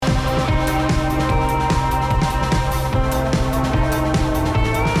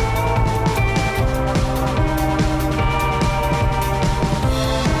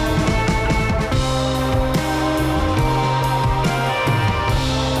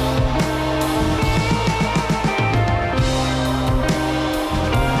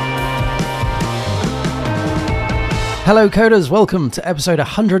Hello coders, welcome to episode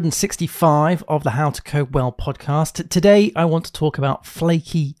 165 of the How to Code Well podcast. Today I want to talk about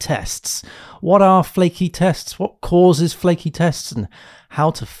flaky tests. What are flaky tests? What causes flaky tests and how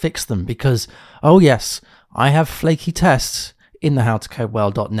to fix them? Because, oh yes, I have flaky tests in the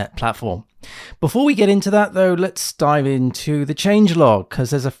howtocodewell.net platform. Before we get into that though, let's dive into the changelog because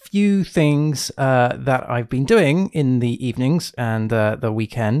there's a few things that I've been doing in the evenings and the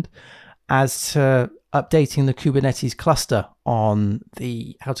weekend as to updating the Kubernetes cluster on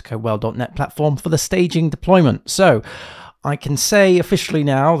the howtocodewell.net platform for the staging deployment. So I can say officially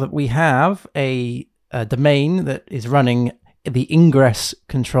now that we have a domain that is running the Ingress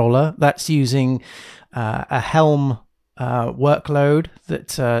controller that's using a Helm workload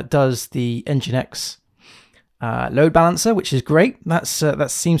that does the Nginx load balancer, which is great. That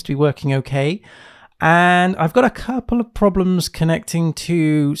seems to be working okay. And I've got a couple of problems connecting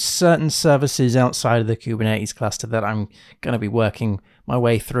to certain services outside of the Kubernetes cluster that I'm going to be working my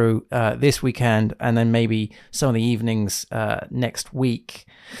way through this weekend and then maybe some of the evenings next week.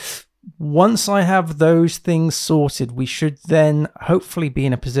 Once I have those things sorted, we should then hopefully be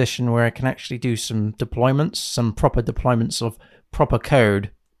in a position where I can actually do some deployments, some proper deployments of proper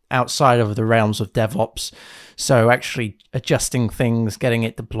code outside of the realms of DevOps. So actually adjusting things, getting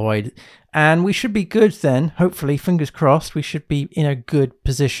it deployed. And we should be good then, hopefully, fingers crossed, we should be in a good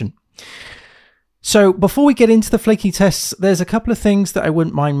position. So before we get into the flaky tests, there's a couple of things that I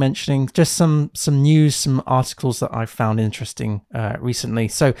wouldn't mind mentioning, just some news, some articles that I found interesting recently.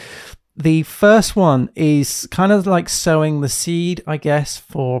 So the first one is kind of like sowing the seed, I guess,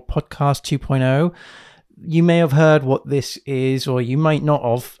 for Podcast 2.0. You may have heard what this is, or you might not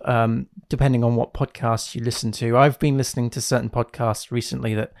have, depending on what podcasts you listen to. I've been listening to certain podcasts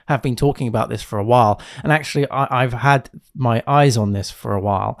recently that have been talking about this for a while. And actually, I've had my eyes on this for a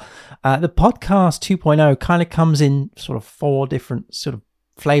while. The Podcast 2.0 kind of comes in sort of four different sort of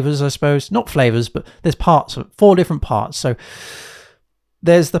flavors, I suppose. Not flavors, but there's four different parts. So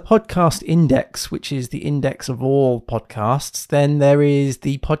there's the podcast index, which is the index of all podcasts. Then there is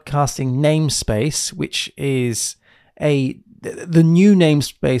the podcasting namespace, which is the new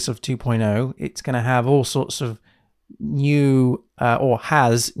namespace of 2.0. It's going to have all sorts of new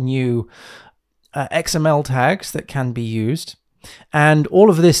has new XML tags that can be used. And all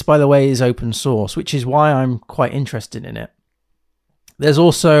of this, by the way, is open source, which is why I'm quite interested in it. There's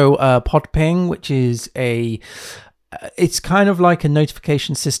also Podping, which is it's kind of like a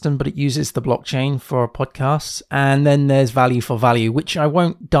notification system, but it uses the blockchain for podcasts. And then there's Value for Value, which I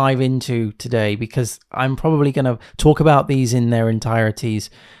won't dive into today because I'm probably going to talk about these in their entireties,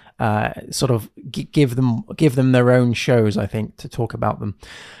 sort of give them their own shows, I think, to talk about them.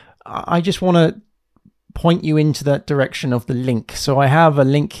 I just want to point you into that direction of the link. So I have a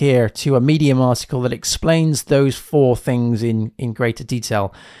link here to a Medium article that explains those four things in greater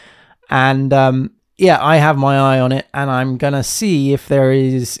detail. And yeah, I have my eye on it, and I'm going to see if there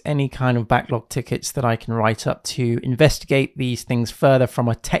is any kind of backlog tickets that I can write up to investigate these things further from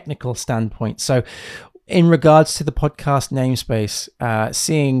a technical standpoint. So in regards to the podcast namespace,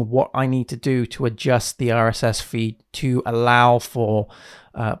 seeing what I need to do to adjust the RSS feed to allow for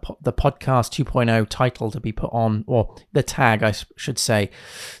the Podcast 2.0 title to be put on, or the tag, I should say,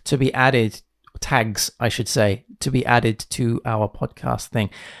 to be added, tags, I should say, to be added to our podcast thing.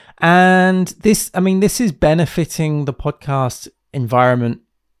 And this is benefiting the podcast environment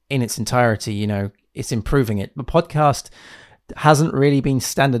in its entirety. You know, it's improving it. The podcast hasn't really been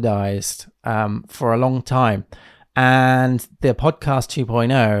standardized for a long time. And the Podcast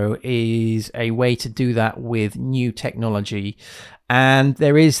 2.0 is a way to do that with new technology. And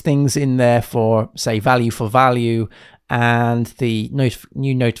there is things in there for, say, Value for Value and the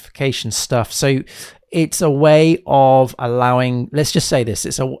new notification stuff. So it's a way of allowing, let's just say this,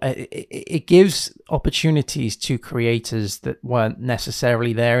 it gives opportunities to creators that weren't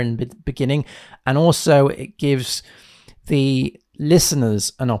necessarily there in the beginning. And also it gives the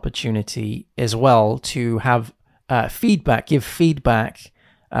listeners an opportunity as well to have give feedback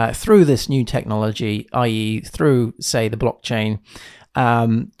through this new technology, i.e. through, say, the blockchain,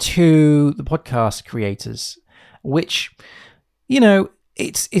 to the podcast creators, which, you know,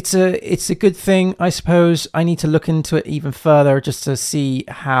 it's a good thing, I suppose. I need to look into it even further just to see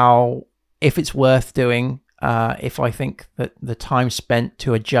if it's worth doing. If I think that the time spent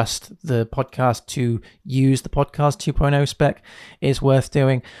to adjust the podcast to use the Podcast 2.0 spec is worth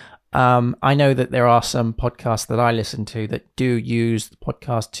doing. I know that there are some podcasts that I listen to that do use the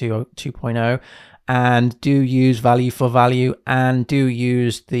Podcast 2.0, and do use value for value and do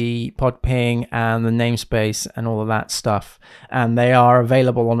use the pod ping and the namespace and all of that stuff. And they are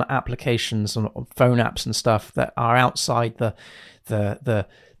available on applications, on phone apps and stuff that are outside the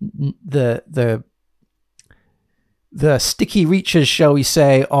sticky reaches, shall we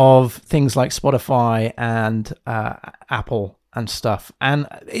say, of things like Spotify and Apple and stuff. And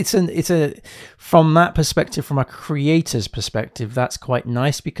it's a from that perspective, from a creator's perspective, that's quite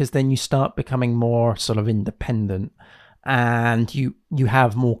nice, because then you start becoming more sort of independent and you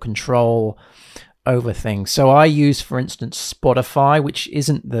have more control over things. So I use, for instance, Spotify, which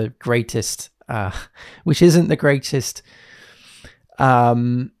isn't the greatest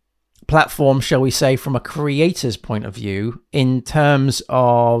platform, shall we say, from a creator's point of view, in terms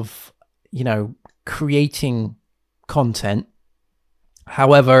of, creating content.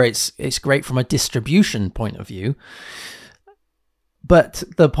 However, it's great from a distribution point of view. But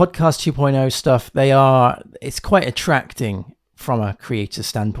the Podcast 2.0 stuff, it's quite attracting from a creator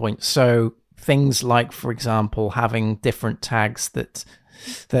standpoint. So things like, for example, having different tags that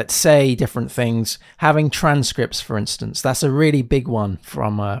say different things, having transcripts, for instance, that's a really big one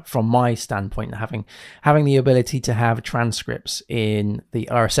from my standpoint. Having the ability to have transcripts in the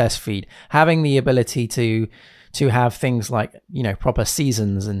RSS feed, having the ability to have things like, proper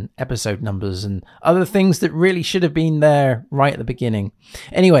seasons and episode numbers and other things that really should have been there right at the beginning.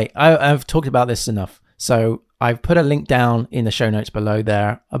 Anyway, I've talked about this enough. So I've put a link down in the show notes below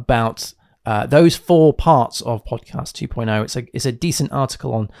there about those 4 parts of Podcast 2.0. It's a decent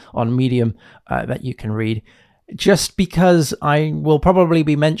article on Medium that you can read, just because I will probably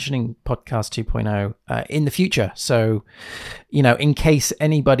be mentioning Podcast 2.0 in the future. So, in case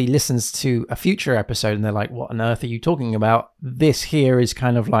anybody listens to a future episode and they're like, what on earth are you talking about? This here is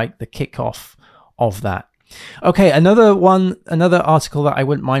kind of like the kickoff of that. Okay, another article that I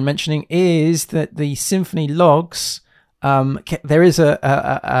wouldn't mind mentioning is that the Symphony logs, there is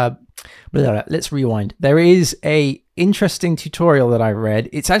let's rewind. There is a interesting tutorial that I read.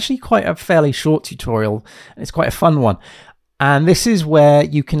 It's actually quite a fairly short tutorial. It's quite a fun one. And this is where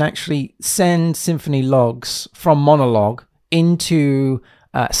you can actually send Symphony logs from Monologue into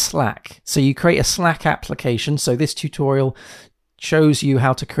Slack. So you create a Slack application. So this tutorial shows you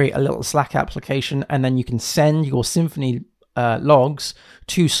how to create a little Slack application, and then you can send your Symphony logs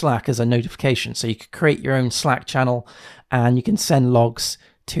to Slack as a notification. So you could create your own Slack channel and you can send logs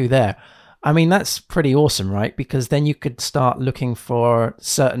to there. I mean, that's pretty awesome, right? Because then you could start looking for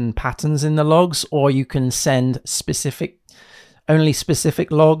certain patterns in the logs, or you can send only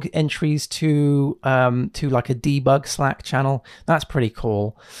specific log entries to like a debug Slack channel. That's pretty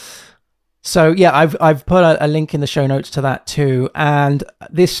cool. So yeah, I've put a link in the show notes to that too, and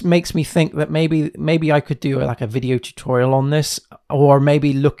this makes me think that maybe I could do like a video tutorial on this, or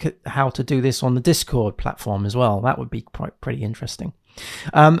maybe look at how to do this on the Discord platform as well. That would be pretty interesting.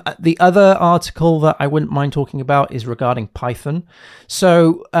 The other article that I wouldn't mind talking about is regarding Python.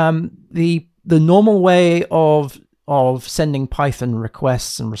 So the normal way of sending Python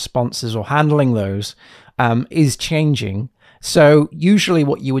requests and responses, or handling those, is changing. So usually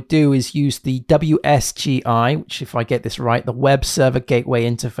what you would do is use the WSGI, which, if I get this right, the Web Server Gateway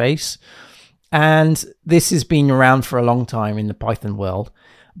Interface. And this has been around for a long time in the Python world,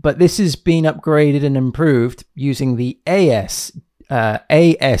 but this has been upgraded and improved using the ASGI,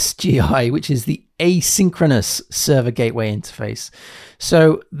 which is the Asynchronous Server Gateway Interface.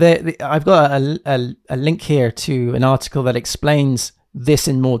 So I've got a link here to an article that explains this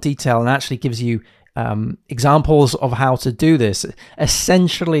in more detail and actually gives you examples of how to do this.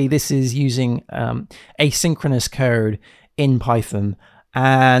 Essentially, this is using asynchronous code in Python.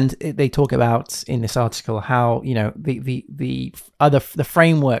 And they talk about in this article how, the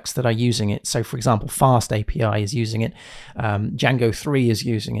frameworks that are using it. So, for example, Fast API is using it. Django 3 is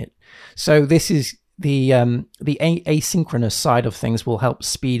using it. So this is the asynchronous side of things will help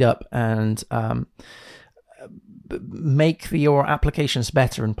speed up and make your applications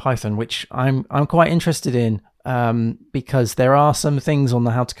better in Python, which I'm quite interested in. Because there are some things on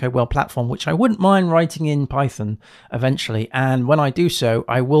the How to Code Well platform which I wouldn't mind writing in Python eventually, and when I do so,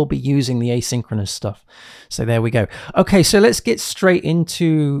 I will be using the asynchronous stuff. So there we go. Okay, so let's get straight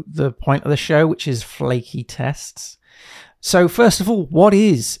into the point of the show, which is flaky tests. So first of all, what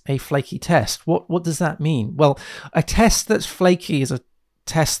is a flaky test? What does that mean? Well, a test that's flaky is a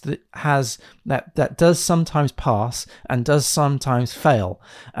test that does sometimes pass and does sometimes fail,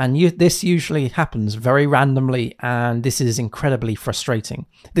 and this usually happens very randomly, and this is incredibly frustrating.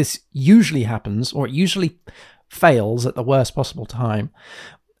 This usually happens, or it usually fails at the worst possible time,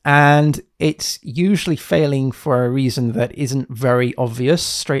 and it's usually failing for a reason that isn't very obvious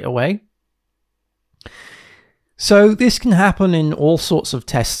straight away. So this can happen in all sorts of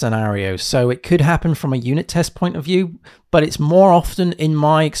test scenarios. So it could happen from a unit test point of view, but it's more often, in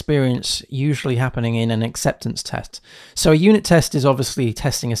my experience, usually happening in an acceptance test. So a unit test is obviously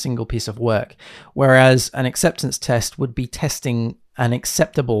testing a single piece of work, whereas an acceptance test would be testing an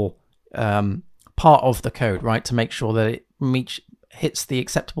acceptable part of the code, right, to make sure that it hits the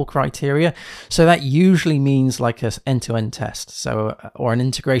acceptable criteria. So that usually means like an end-to-end test, so or an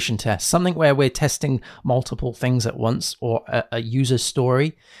integration test, something where we're testing multiple things at once, or a user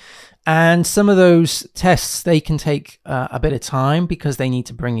story. And some of those tests, they can take a bit of time because they need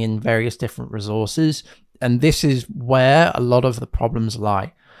to bring in various different resources, and this is where a lot of the problems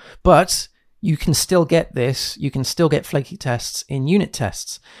lie. But you can still get this, you can still get flaky tests in unit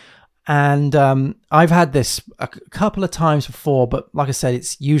tests. And I've had this a couple of times before, but like I said,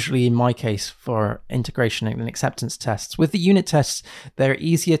 it's usually in my case for integration and acceptance tests. With the unit tests, they're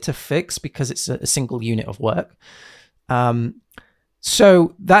easier to fix because it's a single unit of work.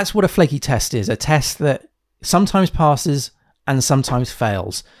 So that's what a flaky test is, a test that sometimes passes and sometimes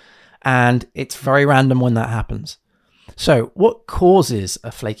fails. And it's very random when that happens. So what causes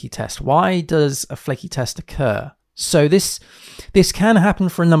a flaky test? Why does a flaky test occur? So this can happen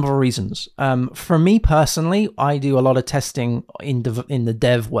for a number of reasons. For me personally, I do a lot of testing in the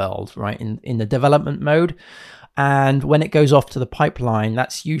dev world, right, in the development mode. And when it goes off to the pipeline,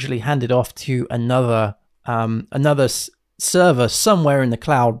 that's usually handed off to another server somewhere in the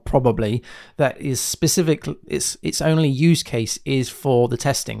cloud, probably, that is specific. Its only use case is for the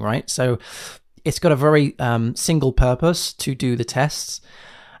testing, right? So it's got a very single purpose to do the tests.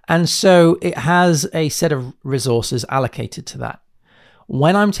 And so it has a set of resources allocated to that.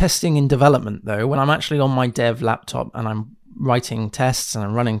 When I'm testing in development, though, when I'm actually on my dev laptop and I'm writing tests and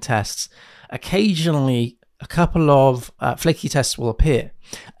I'm running tests, occasionally a couple of flaky tests will appear.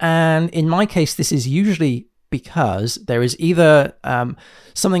 And in my case, this is usually because there is either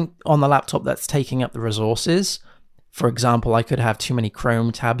something on the laptop that's taking up the resources. For example, I could have too many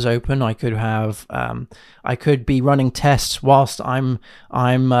Chrome tabs open. I could have, I could be running tests whilst I'm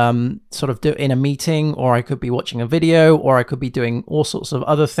sort of in a meeting, or I could be watching a video, or I could be doing all sorts of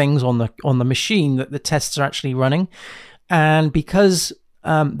other things on the machine that the tests are actually running. And because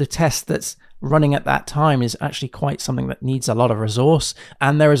the test that's running at that time is actually quite something that needs a lot of resource,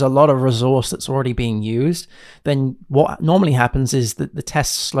 and there is a lot of resource that's already being used, then what normally happens is that the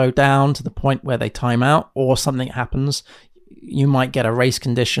tests slow down to the point where they time out, or something happens. You might get a race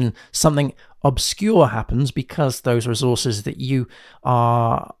condition, something obscure happens because those resources that you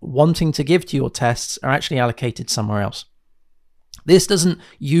are wanting to give to your tests are actually allocated somewhere else. This doesn't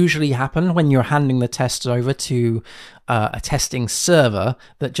usually happen when you're handing the tests over to a testing server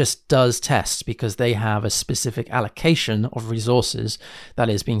that just does tests, because they have a specific allocation of resources that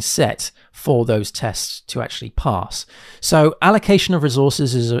is being set for those tests to actually pass. So allocation of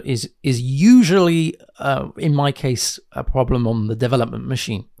resources is usually, in my case, a problem on the development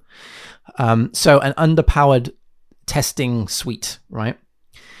machine. So an underpowered testing suite, right?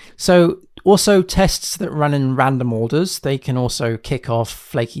 So also tests that run in random orders, they can also kick off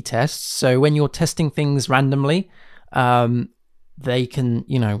flaky tests. So when you're testing things randomly, they can,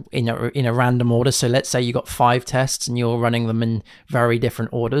 in a random order. So let's say you got 5 tests and you're running them in very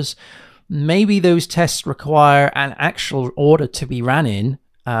different orders. Maybe those tests require an actual order to be ran in,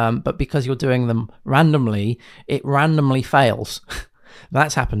 but because you're doing them randomly, it randomly fails.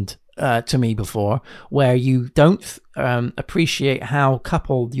 That's happened to me before, where you don't appreciate how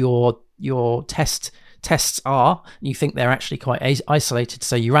coupled your tests are. You think they're actually quite isolated,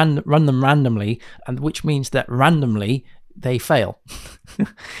 so you run them randomly, and which means that randomly they fail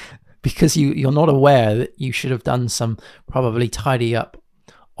because you're not aware that you should have done some probably tidy up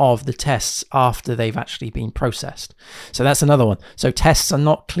of the tests after they've actually been processed. So that's another one. So tests are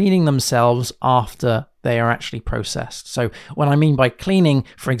not cleaning themselves after they are actually processed. So what I mean by cleaning,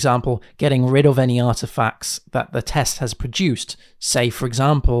 for example, getting rid of any artifacts that the test has produced. Say, for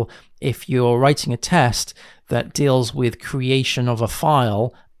example, if you're writing a test that deals with creation of a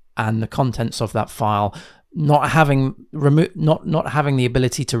file and the contents of that file, not having the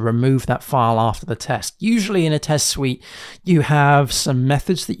ability to remove that file after the test. Usually in a test suite, you have some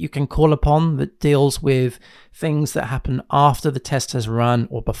methods that you can call upon that deals with things that happen after the test has run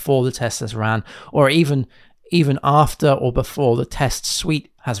or before the test has ran, or even after or before the test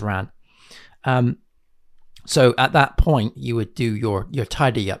suite has ran. So at that point, you would do your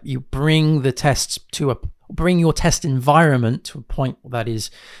tidy up. You bring the tests bring your test environment to a point that is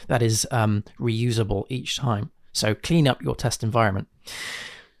reusable each time. So clean up your test environment.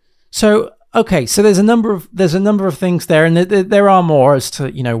 So Okay, so there's a number of things there, and there are more as to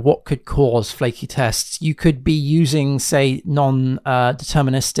what could cause flaky tests. You could be using, say,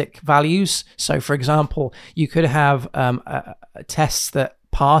 non-deterministic values. So, for example, you could have tests that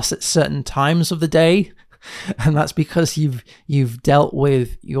pass at certain times of the day, and that's because you're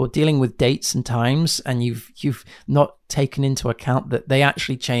dealing with dates and times, and you've not taken into account that they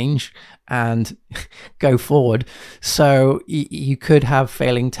actually change and go forward. So you could have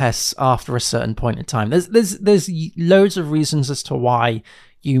failing tests after a certain point in time. There's loads of reasons as to why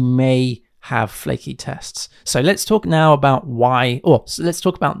you may have flaky tests. So let's talk now about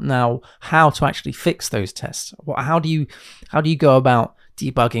how to actually fix those tests. How do you go about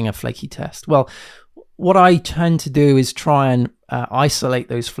debugging a flaky test? Well, what I tend to do is try and isolate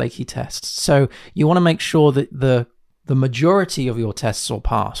those flaky tests. So you want to make sure that the majority of your tests will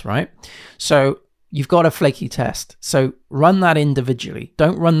pass, right? So you've got a flaky test. So run that individually.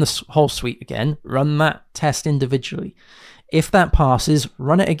 Don't run the whole suite again. Run that test individually. If that passes,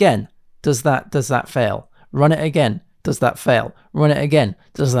 run it again. Does that fail? Run it again. Does that fail? Run it again.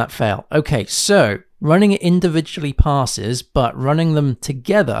 Does that fail? Okay, so running it individually passes, but running them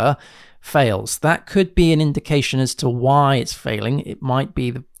together fails. That could be an indication as to why it's failing. It might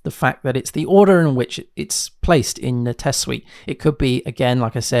be the fact that it's the order in which it's placed in the test suite. It could be, again,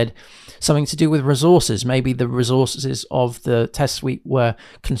 like I said, something to do with resources. Maybe the resources of the test suite were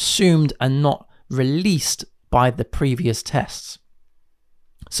consumed and not released by the previous tests.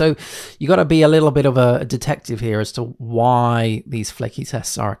 So you got to be a little bit of a detective here as to why these flaky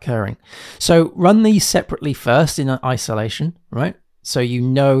tests are occurring. So run these separately first in isolation, right? So you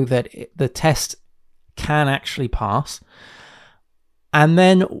know that the test can actually pass. And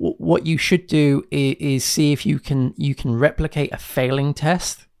then what you should do is see if you can replicate a failing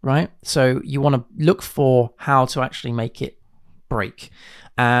test, right? So you want to look for how to actually make it break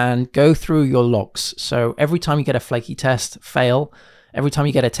and go through your logs. So every time you get a flaky test fail, every time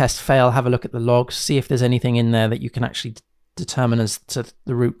you get a test fail, have a look at the logs, see if there's anything in there that you can actually determine as to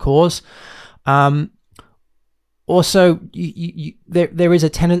the root cause. Also, there is a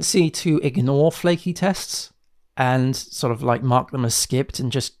tendency to ignore flaky tests and sort of like mark them as skipped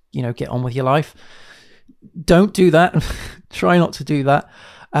and just, get on with your life. Don't do that. Try not to do that.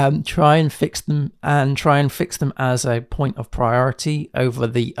 Try and fix them as a point of priority over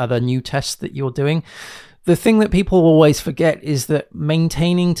the other new tests that you're doing. The thing that people always forget is that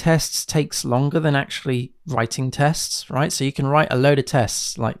maintaining tests takes longer than actually writing tests, right? So you can write a load of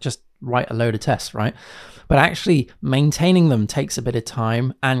tests, like just write a load of tests, right? But actually maintaining them takes a bit of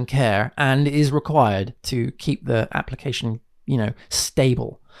time and care and is required to keep the application,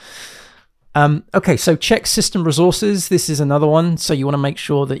 stable. Okay, so check system resources. This is another one. So you want to make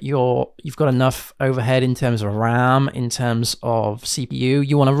sure that you've got enough overhead in terms of RAM, in terms of CPU.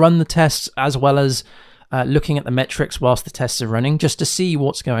 You want to run the tests as well as looking at the metrics whilst the tests are running, just to see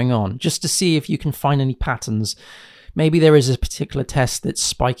what's going on, just to see if you can find any patterns. Maybe there is a particular test that's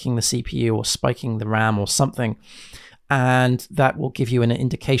spiking the CPU or spiking the RAM or something, and that will give you an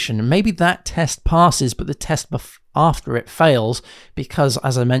indication. And maybe that test passes, but the test after it fails because,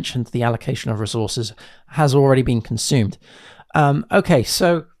 as I mentioned, the allocation of resources has already been consumed. Okay,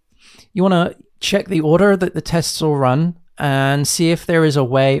 so you want to check the order that the tests will run and see if there is a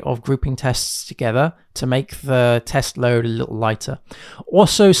way of grouping tests together to make the test load a little lighter.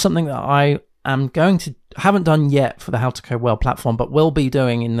 Also, something that I haven't done yet for the How to Code Well platform, but will be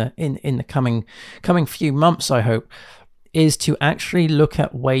doing in the coming few months, I hope, is to actually look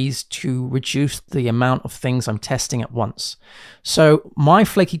at ways to reduce the amount of things I'm testing at once. So my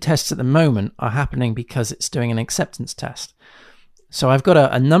flaky tests at the moment are happening because it's doing an acceptance test. So I've got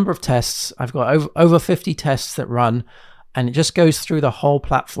a number of tests. I've got over 50 tests that run, and it just goes through the whole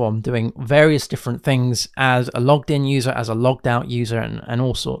platform doing various different things as a logged in user, as a logged out user, and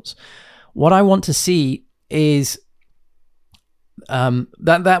all sorts. What I want to see is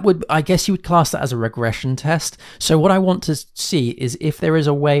that would, I guess you would class that as a regression test. So what I want to see is if there is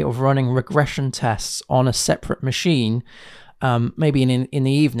a way of running regression tests on a separate machine, maybe in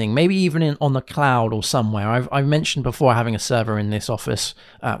the evening, maybe even on the cloud or somewhere. I've mentioned before having a server in this office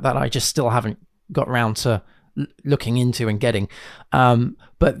that I just still haven't got around to looking into and getting.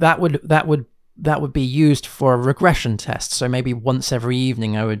 But that would be used for a regression test. So maybe once every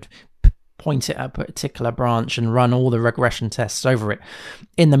evening I would point it at a particular branch and run all the regression tests over it.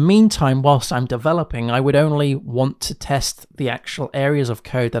 In the meantime, whilst I'm developing, I would only want to test the actual areas of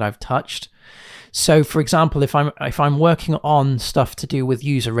code that I've touched. So for example, if I'm working on stuff to do with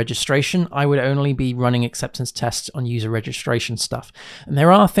user registration, I would only be running acceptance tests on user registration stuff. And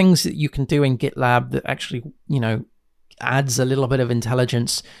there are things that you can do in GitLab that actually, adds a little bit of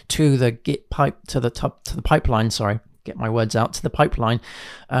intelligence to the Git pipe, to the pipeline. Sorry, get my words out, to the pipeline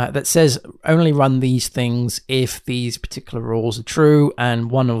that says only run these things if these particular rules are true.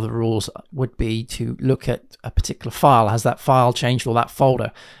 And one of the rules would be to look at a particular file. Has that file changed, or that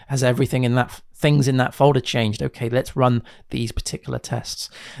folder? Has everything in that things in that folder changed? Okay, let's run these particular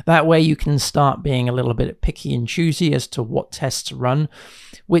tests. That way you can start being a little bit picky and choosy as to what tests to run,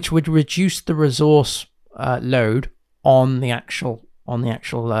 which would reduce the resource load on the actual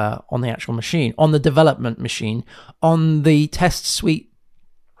machine, on the development machine. On the test suite,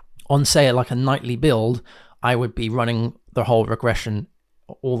 on say like a nightly build, I would be running the whole regression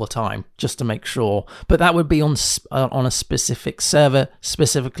all the time just to make sure, but that would be on a specific server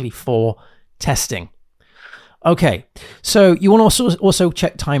specifically for testing. Okay, so you want to also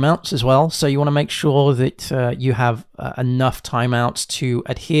check timeouts as well. So you want to make sure that you have enough timeouts to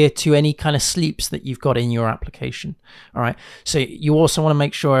adhere to any kind of sleeps that you've got in your application. All right, so you also want to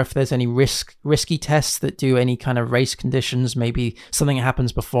make sure if there's any risky tests that do any kind of race conditions, maybe something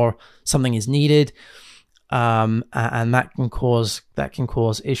happens before something is needed, and that can cause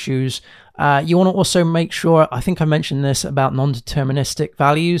issues. You want to also make sure, I think I mentioned this about non-deterministic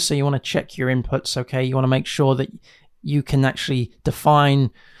values, so you want to check your inputs. Okay, you want to make sure that you can actually define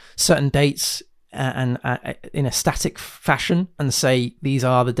certain dates and in a static fashion and say these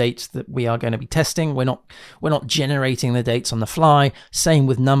are the dates that we are going to be testing. We're not generating the dates on the fly. Same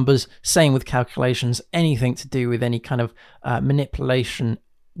with numbers, same with calculations, anything to do with any kind of manipulation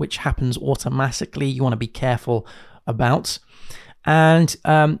which happens automatically, you want to be careful about. And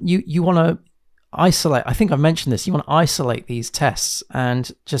you want to isolate, I think I've mentioned this, you want to isolate these tests and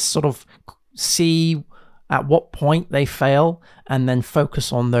just sort of see at what point they fail and then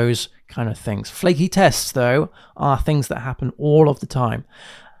focus on those kind of things. Flaky tests, though, are things that happen all of the time.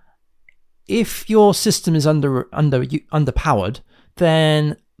 If your system is underpowered,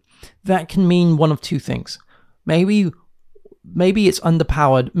 then that can mean one of two things. Maybe it's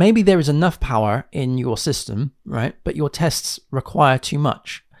underpowered. Maybe there is enough power in your system, right? But your tests require too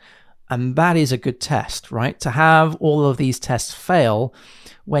much. And that is a good test, right? To have all of these tests fail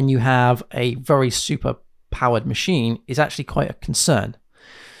when you have a very super powered machine is actually quite a concern.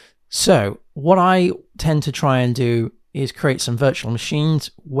 So what I tend to try and do is create some virtual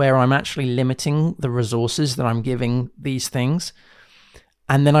machines where I'm actually limiting the resources that I'm giving these things.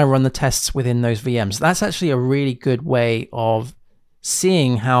 And then I run the tests within those VMs. That's actually a really good way of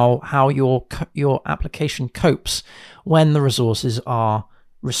seeing how your application copes when the resources are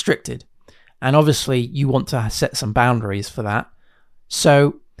restricted. And obviously, you want to set some boundaries for that.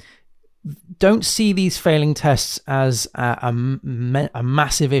 So don't see these failing tests as a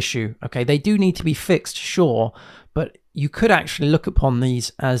massive issue. Okay, they do need to be fixed, sure, but you could actually look upon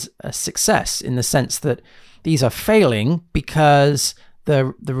these as a success in the sense that these are failing because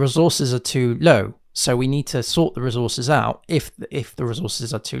the resources are too low. So we need to sort the resources out if the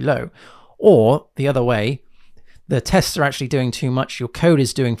resources are too low. Or the other way, the tests are actually doing too much, your code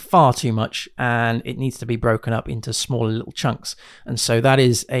is doing far too much, and it needs to be broken up into smaller little chunks. And so that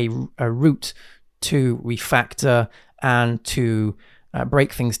is a route to refactor and to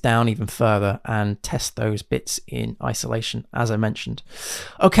break things down even further and test those bits in isolation, as I mentioned.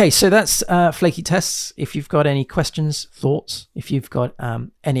 Okay, so that's flaky tests. If you've got any questions, thoughts, if you've got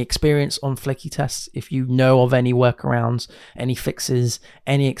any experience on flaky tests, if you know of any workarounds, any fixes,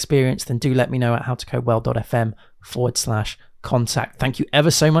 any experience, then do let me know at howtocodewell.fm/contact. Thank you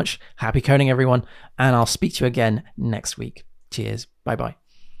ever so much. Happy coding, everyone, and I'll speak to you again next week. Cheers. Bye-bye.